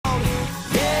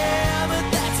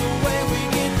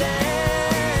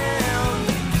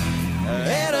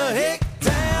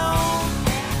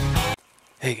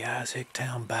guys,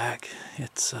 Hicktown back.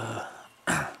 It's a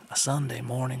Sunday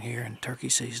morning here in turkey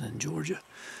season in Georgia.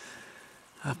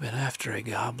 I've been after a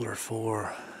gobbler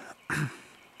for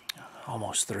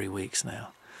almost 3 weeks now.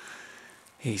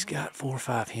 He's got 4 or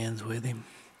 5 hens with him,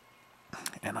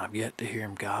 and I've yet to hear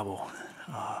him gobble.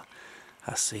 I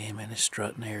see him in his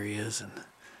strutting areas and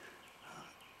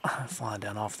flying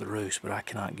down off the roost, but I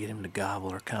cannot get him to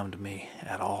gobble or come to me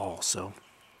at all. So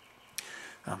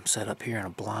I'm set up here in a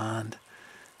blind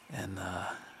and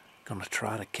going to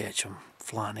try to catch them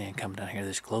flying in, coming down here to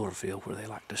this clover field where they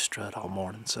like to strut all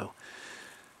morning. So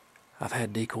I've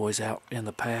had decoys out in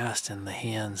the past, and the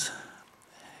hens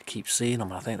keep seeing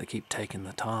them. I think they keep taking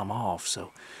the time off.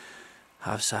 So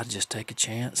I've decided to just take a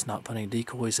chance, not put any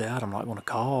decoys out. I'm not going to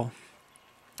call.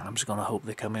 I'm just going to hope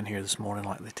they come in here this morning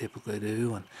like they typically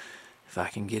do, and if I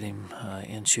can get him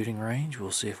in shooting range,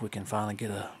 we'll see if we can finally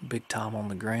get a big tom on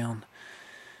the ground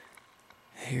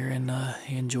here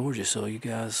in Georgia. So you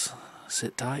guys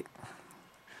sit tight.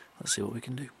 Let's see what we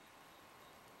can do.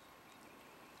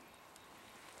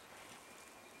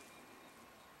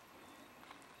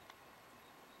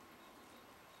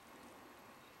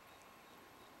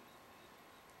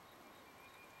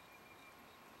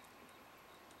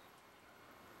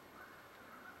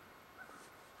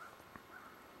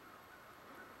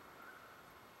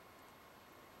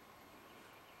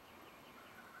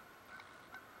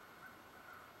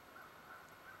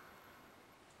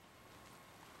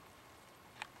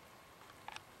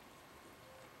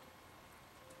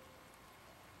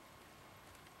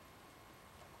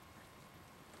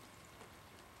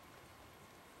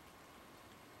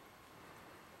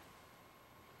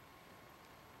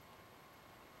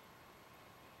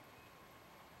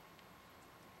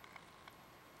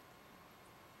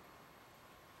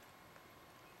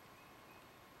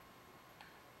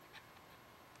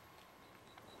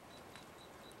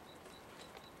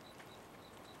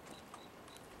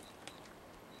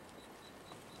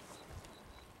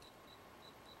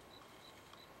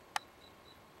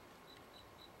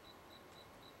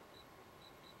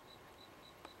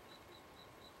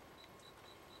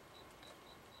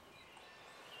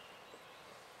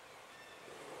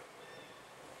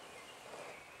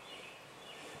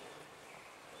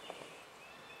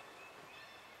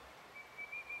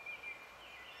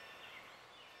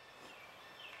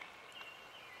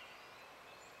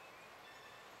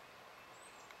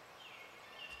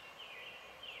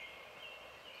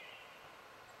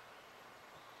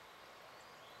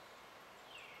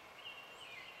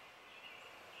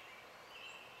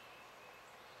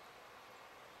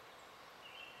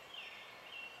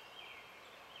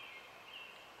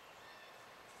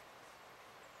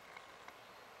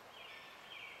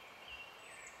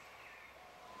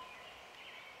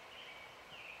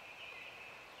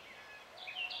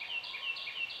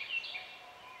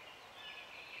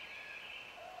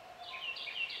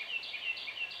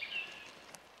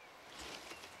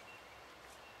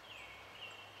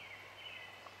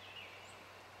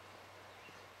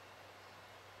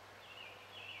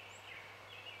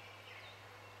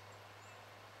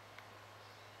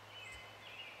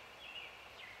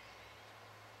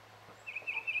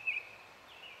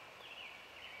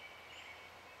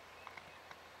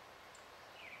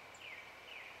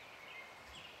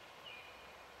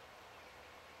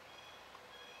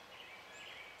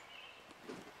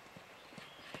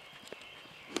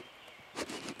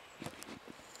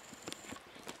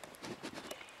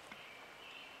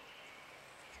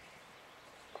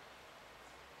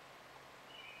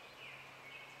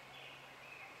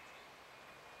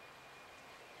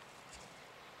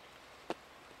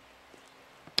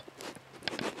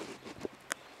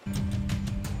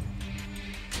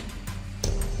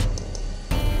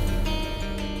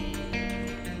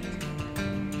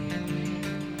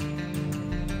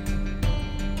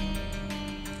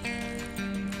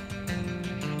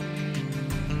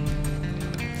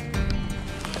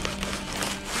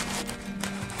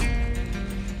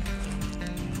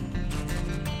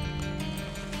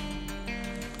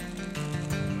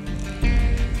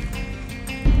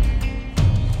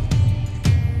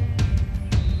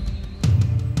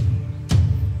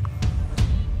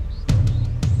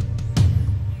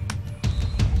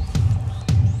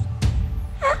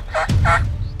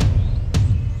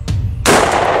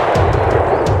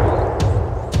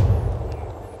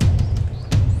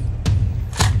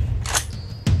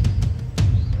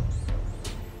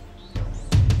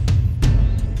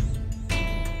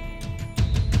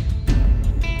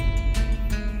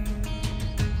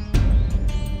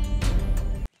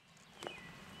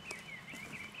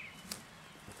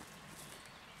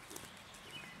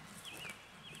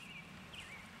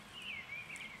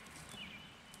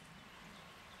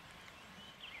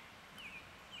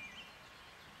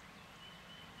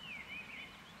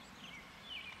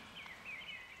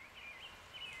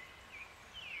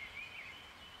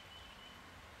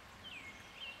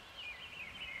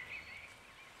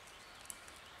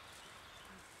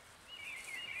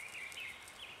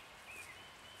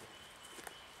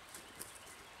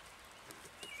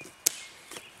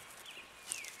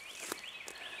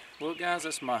 Well guys,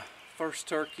 that's my first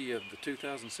turkey of the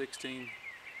 2016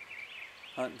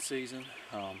 hunting season.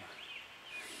 I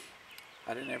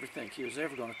didn't ever think he was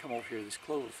ever going to come over here to this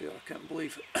clover field. I couldn't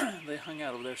believe they hung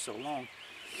out over there so long.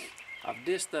 I've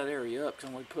disced that area up because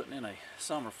I'm going to be putting in a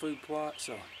summer food plot,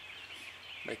 so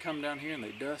they come down here and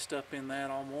they dust up in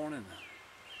that all morning.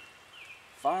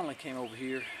 Finally came over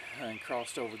here and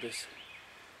crossed over this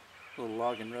little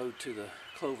logging road to the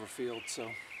clover field,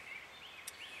 so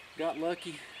got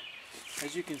lucky.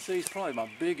 As you can see, it's probably my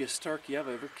biggest turkey I've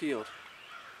ever killed.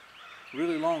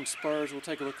 Really long spurs, we'll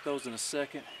take a look at those in a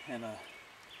second, and a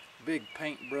big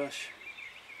paintbrush,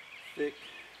 thick,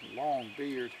 long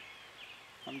beard.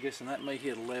 I'm guessing that may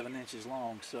hit 11 inches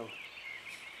long, so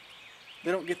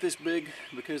they don't get this big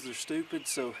because they're stupid.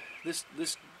 So this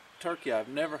turkey I've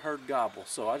never heard gobble,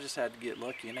 so I just had to get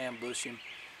lucky and ambush him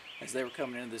as they were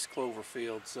coming into this clover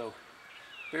field. So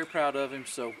very proud of him.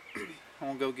 So I'm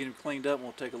gonna go get him cleaned up and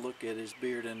we'll take a look at his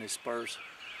beard and his spurs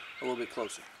a little bit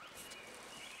closer.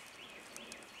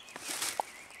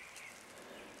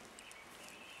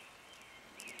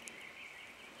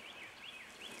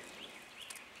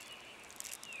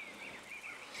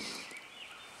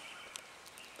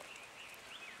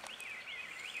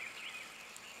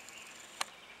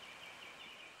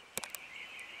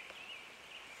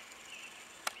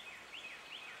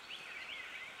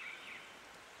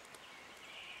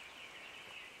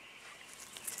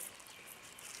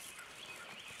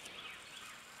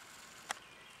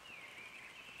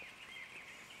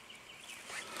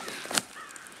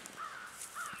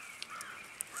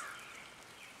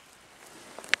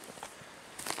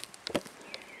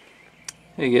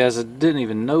 Hey guys, I didn't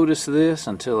even notice this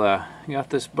until I got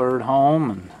this bird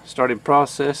home and started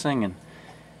processing, and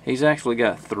he's actually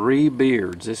got 3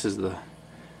 beards. This is the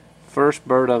first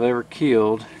bird I've ever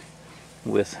killed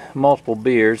with multiple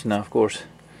beards. Now of course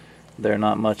they're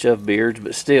not much of beards,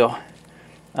 but still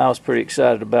I was pretty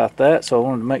excited about that, so I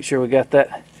wanted to make sure we got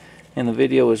that in the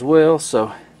video as well.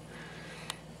 So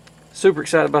super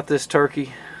excited about this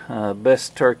turkey.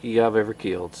 Best turkey I've ever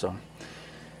killed. So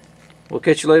we'll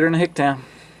catch you later in the Hicktown.